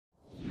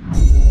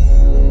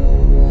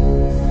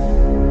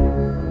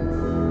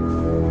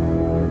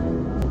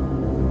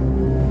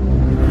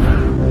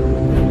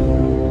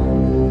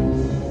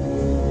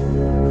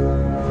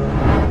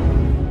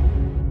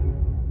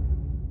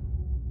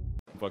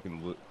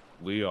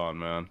Leon,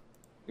 man.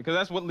 Because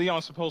that's what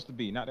Leon's supposed to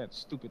be, not that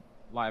stupid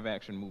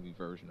live-action movie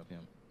version of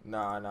him.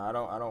 Nah, I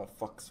don't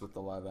fucks with the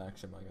live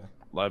action, my guy.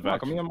 Live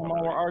action. Me and my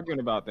mom were arguing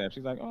about that.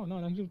 She's like, "Oh no,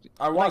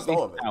 I watched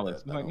all of it.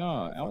 Alice." I'm like,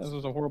 "No, Alice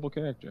was a horrible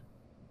character."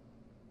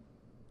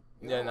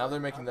 Yeah, now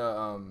they're making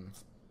the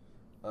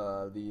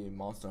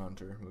Monster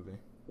Hunter movie.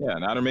 Yeah,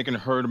 now they're making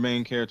her the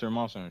main character in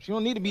Monster Hunter. She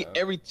don't need to be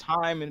every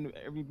time in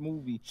every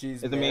movie.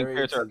 She's the main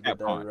character of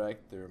Capcom.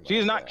 She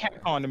is not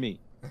Capcom to me.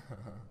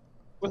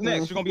 What's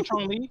next? She's gonna be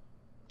Chun-Li?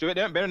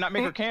 Better not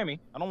make her Cammy.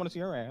 I don't want to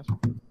see her ass.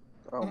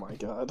 Oh my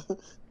god.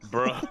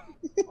 Bruh.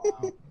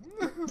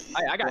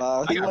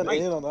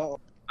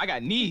 I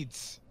got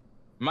needs.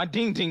 My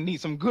ding ding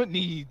needs some good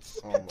needs.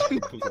 Oh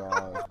my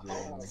god,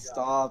 bro.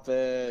 Stop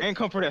it. And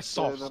come for that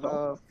soft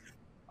stuff.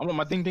 I want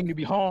my ding ding to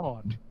be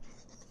hard.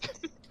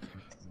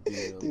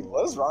 Dude,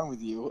 what is wrong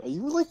with you? Are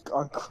you like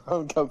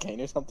on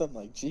cocaine or something?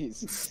 Like,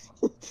 jeez.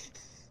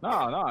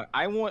 No.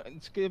 I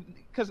want,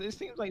 because it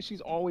seems like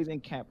she's always in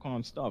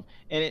Capcom stuff.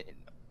 And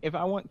if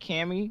I want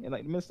Cammy, and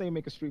like, let's say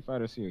make a Street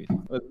Fighter series,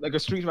 like a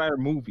Street Fighter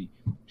movie,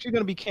 she's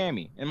gonna be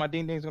Cammy, and my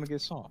ding ding's gonna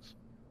get soft.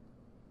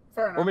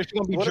 Fair enough. Or maybe she's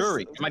gonna be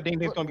Jury, and my ding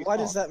ding's gonna be Why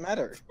soft. does that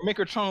matter? Or make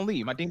her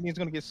Chun-Li, my ding ding's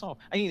gonna get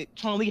soft. I mean,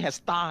 Chun-Li has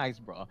thighs,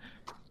 bro.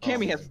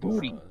 Cammy has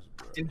booty.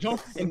 And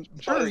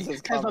Jury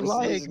has the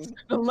legs.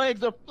 The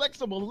legs are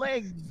flexible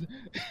legs.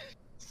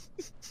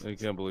 I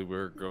can't believe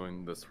we're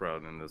going this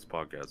route in this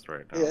podcast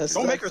right now. Yes,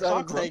 Don't make her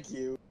talk. Thank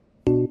you.